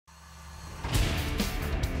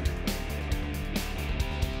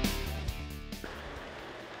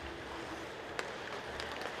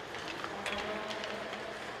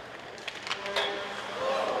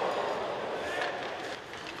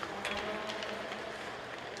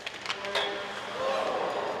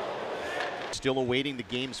Still awaiting the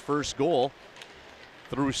game's first goal.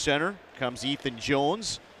 Through center comes Ethan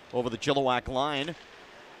Jones over the Chilliwack line.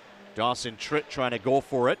 Dawson Tritt trying to go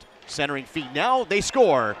for it. Centering feet now, they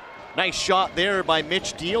score. Nice shot there by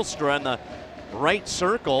Mitch Dealstra in the right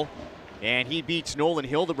circle. And he beats Nolan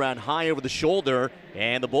Hildebrand high over the shoulder.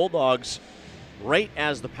 And the Bulldogs, right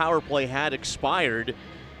as the power play had expired,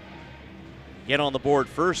 get on the board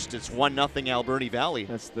first. It's 1-0 Alberni Valley.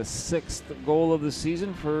 That's the 6th goal of the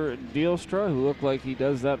season for Dealstra, who looked like he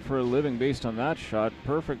does that for a living based on that shot.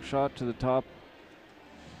 Perfect shot to the top.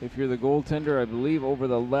 If you're the goaltender, I believe over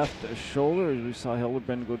the left shoulder, as we saw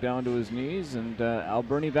Hildebrand go down to his knees. And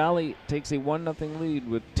Alberni Valley takes a 1-0 lead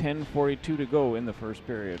with 10:42 to go in the first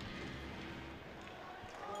period.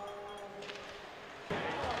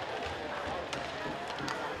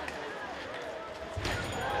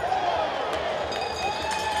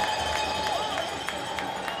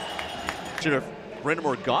 Should have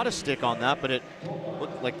Brindamore got a stick on that, but it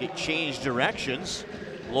looked like it changed directions.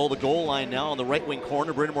 Below the goal line now on the right wing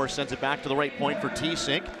corner. Brindamore sends it back to the right point for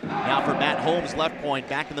T-Sink. Now for Matt Holmes, left point,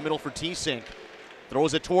 back in the middle for T-Sink.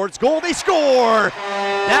 Throws it towards goal, they score!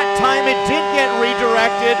 That time it did get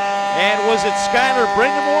redirected, and was it Skylar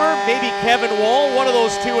Brindamore? Maybe Kevin Wall, one of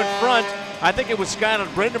those two in front. I think it was Skylar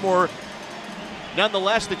Brindamore.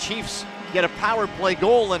 Nonetheless, the Chiefs get a power play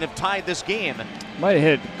goal and have tied this game. Might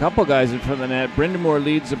have hit a couple guys in front of the net. Brindamore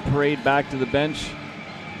leads the parade back to the bench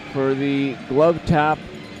for the glove tap.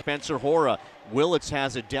 Spencer Hora. Willits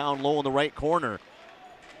has it down low in the right corner.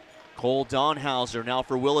 Cole Donhauser now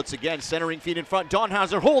for Willits again. Centering feet in front.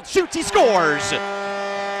 Donhauser holds, shoots, he scores!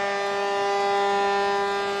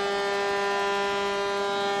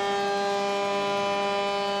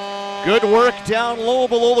 Good work down low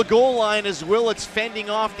below the goal line as Willits fending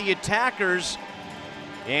off the attackers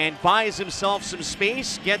and buys himself some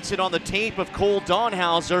space. Gets it on the tape of Cole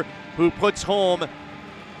Donhauser, who puts home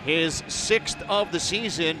his 6th of the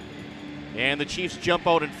season, and the Chiefs jump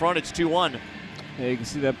out in front. It's 2-1. Yeah, you can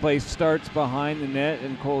see that play starts behind the net,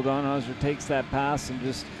 and Cole Donhauser takes that pass and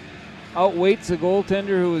just outweights the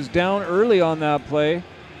goaltender who was down early on that play.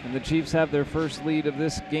 And the Chiefs have their first lead of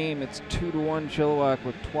this game. It's 2-1 Chilliwack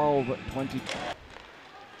with 12:20.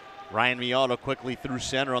 Ryan Miotto quickly through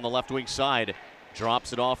center on the left wing side.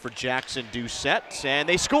 Drops it off for Jackson Doucette, and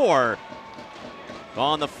they score.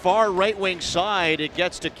 On the far right wing side, it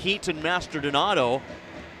gets to Keaton Mastrodonato.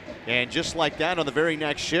 And just like that, on the very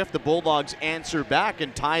next shift, the Bulldogs answer back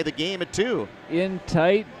and tie the game at 2. In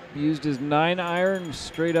tight, used his 9-iron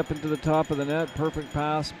straight up into the top of the net. Perfect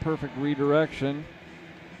pass, perfect redirection.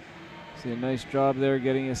 See a nice job there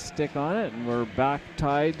getting a stick on it, and we're back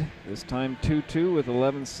tied, this time 2-2 with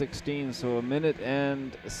 11:16, so 1 minute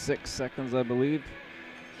and 6 seconds, I believe.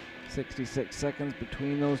 66 seconds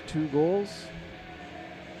between those two goals.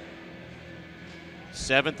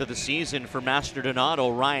 7th of the season for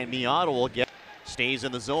Mastrodonato. Ryan Miotto will get, stays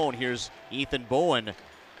in the zone. Here's Ethan Bowen.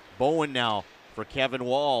 Bowen now for Kevin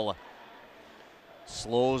Wall.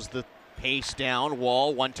 Slows the pace down.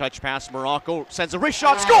 Wall, one-touch pass. Morocco sends a wrist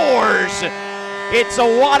shot, scores! It's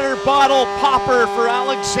a water bottle popper for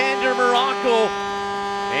Alexander Morocco.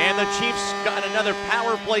 And the Chiefs got another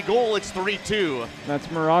power play goal. It's 3-2. That's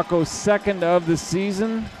Morocco's 2nd of the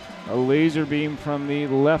season. A laser beam from the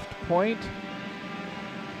left point.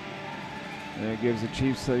 And it gives the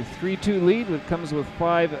Chiefs a 3-2 lead, which comes with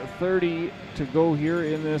 5:30 to go here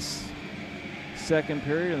in this second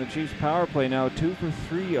period. And the Chiefs power play now 2 for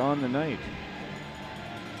 3 on the night.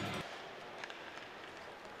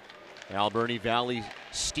 Alberni Valley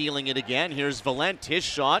stealing it again. Here's Valent, his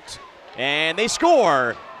shot, and they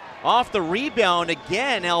score. Off the rebound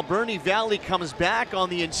again, Alberni Valley comes back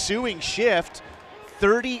on the ensuing shift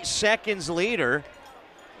 30 seconds later,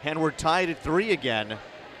 and we're tied at 3 again.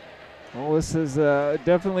 Well, this is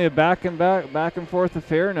definitely a back and forth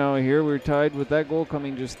affair now here. We're tied with that goal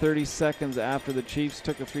coming just 30 seconds after the Chiefs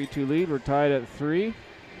took a 3-2 lead. We're tied at 3.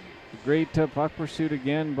 Great puck pursuit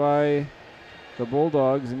again by the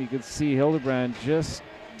Bulldogs, and you can see Hildebrand just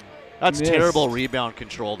That's terrible rebound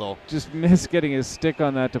control, though. Just missed getting his stick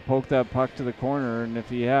on that to poke that puck to the corner, and if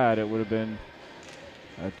he had, it would have been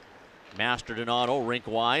Mastrodonato, rink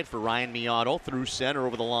wide for Ryan Miotto, through center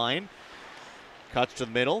over the line. Cuts to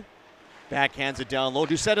the middle. Backhands it down low.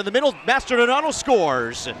 Doucette in the middle. Mastrodonato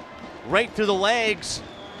scores right through the legs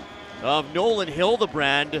of Nolan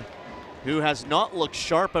Hildebrand, who has not looked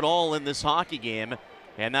sharp at all in this hockey game.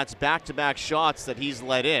 And that's back-to-back shots that he's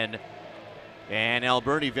let in. And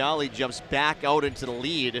Alberni Valley jumps back out into the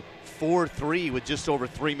lead, 4-3 with just over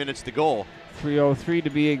 3 minutes to go. 3:03 to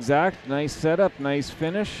be exact. Nice setup, nice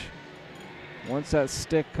finish. Once that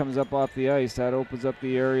stick comes up off the ice, that opens up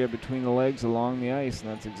the area between the legs along the ice, and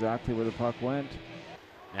that's exactly where the puck went.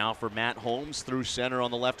 Now for Matt Holmes through center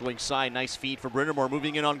on the left wing side. Nice feed for Brind'Amour,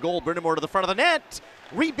 moving in on goal. Brind'Amour to the front of the net.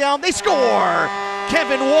 Rebound, they score!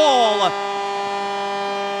 Kevin Wall.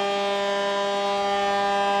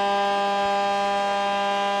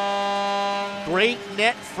 Great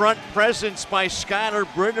net front presence by Skylar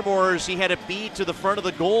Brind'Amour as he had a beat to the front of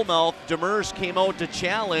the goal mouth. Demers came out to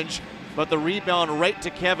challenge, but the rebound right to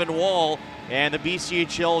Kevin Wall, and the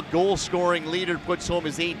BCHL goal-scoring leader puts home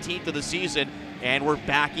his 18th of the season, and we're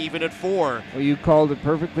back even at 4. Well, you called it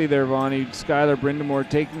perfectly there, Vonnie. Skylar Brind'Amour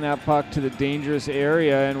taking that puck to the dangerous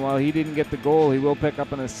area, and while he didn't get the goal, he will pick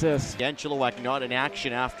up an assist. Again, Chilliwack not in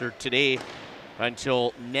action after today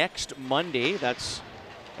until next Monday. That's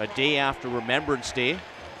a day after Remembrance Day.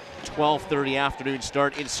 12:30 afternoon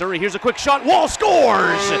start in Surrey. Here's a quick shot. Wall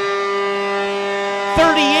scores!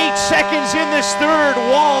 38 seconds in this third.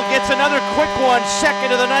 Wall gets another quick one.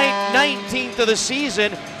 Second of the night, 19th of the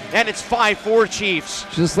season, and it's 5-4 Chiefs.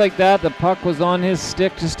 Just like that, the puck was on his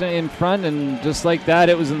stick just in front, and just like that,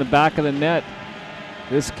 it was in the back of the net.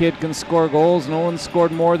 This kid can score goals. No one's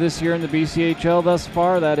scored more this year in the BCHL thus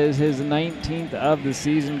far. That is his 19th of the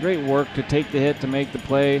season. Great work to take the hit to make the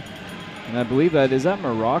play. And I believe is that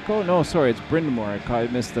Morocco? No, sorry, it's Brind'Amour. I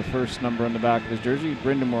missed the first number on the back of his jersey.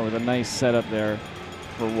 Brind'Amour with a nice setup there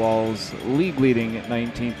for Wall's league leading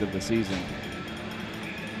 19th of the season.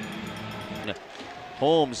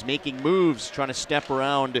 Holmes making moves, trying to step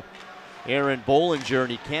around Aaron Bollinger,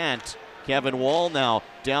 and he can't. Kevin Wall now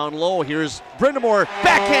down low. Here's Brind'Amour,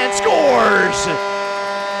 backhand scores!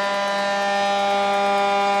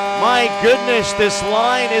 My goodness, this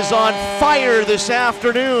line is on fire this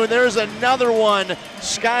afternoon. There's another one.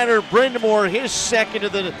 Skylar Brind'Amour, his second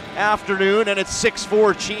of the afternoon, and it's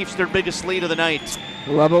 6-4 Chiefs, their biggest lead of the night.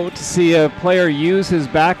 Love it to see a player use his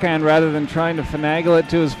backhand rather than trying to finagle it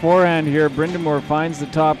to his forehand here. Brind'Amour finds the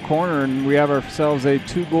top corner, and we have ourselves a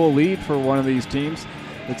 2-goal lead for one of these teams.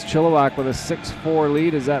 It's Chilliwack with a 6-4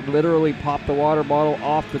 lead as that literally popped the water bottle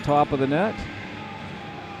off the top of the net.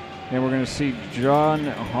 And we're going to see John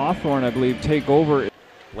Hawthorne, I believe, take over.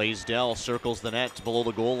 Blaisdell circles the net below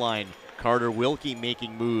the goal line. Carter Wilkie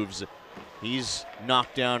making moves. He's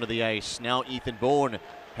knocked down to the ice. Now Ethan Bowen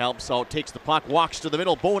helps out, takes the puck, walks to the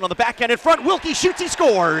middle. Bowen on the backhand in front. Wilkie shoots, he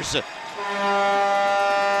scores!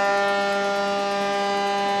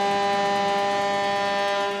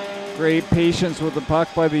 Great patience with the puck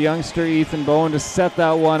by the youngster Ethan Bowen to set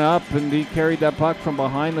that one up, and he carried that puck from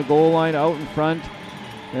behind the goal line out in front.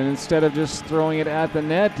 And instead of just throwing it at the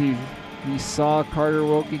net, he saw Carter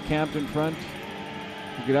Wilkie camped in front.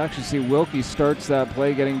 You could actually see Wilkie starts that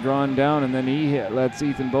play getting drawn down, and then he lets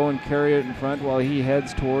Ethan Bowen carry it in front while he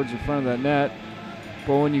heads towards the front of the net.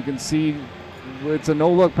 Bowen, you can see it's a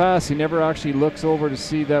no-look pass. He never actually looks over to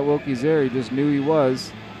see that Wilkie's there. He just knew he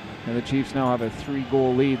was. And the Chiefs now have a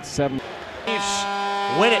 3-goal lead. Chiefs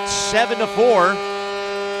win it 7-4.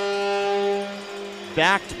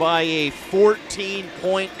 Backed by a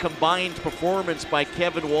 14-point combined performance by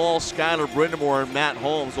Kevin Wall, Skylar Brind'Amour, and Matt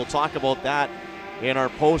Holmes. We'll talk about that in our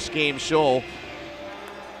post-game show,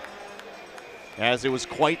 as it was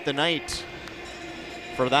quite the night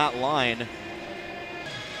for that line.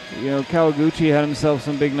 You know, Kawaguchi had himself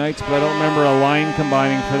some big nights, but I don't remember a line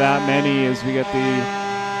combining for that many, as we get the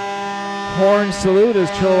horn salute as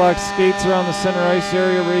Chilliwack skates around the center ice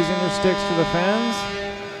area, raising their sticks to the fans.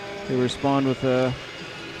 They respond with a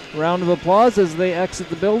round of applause as they exit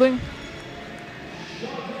the building.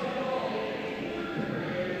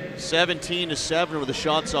 17-7 with the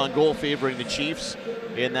shots on goal favoring the Chiefs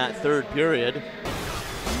in that third period.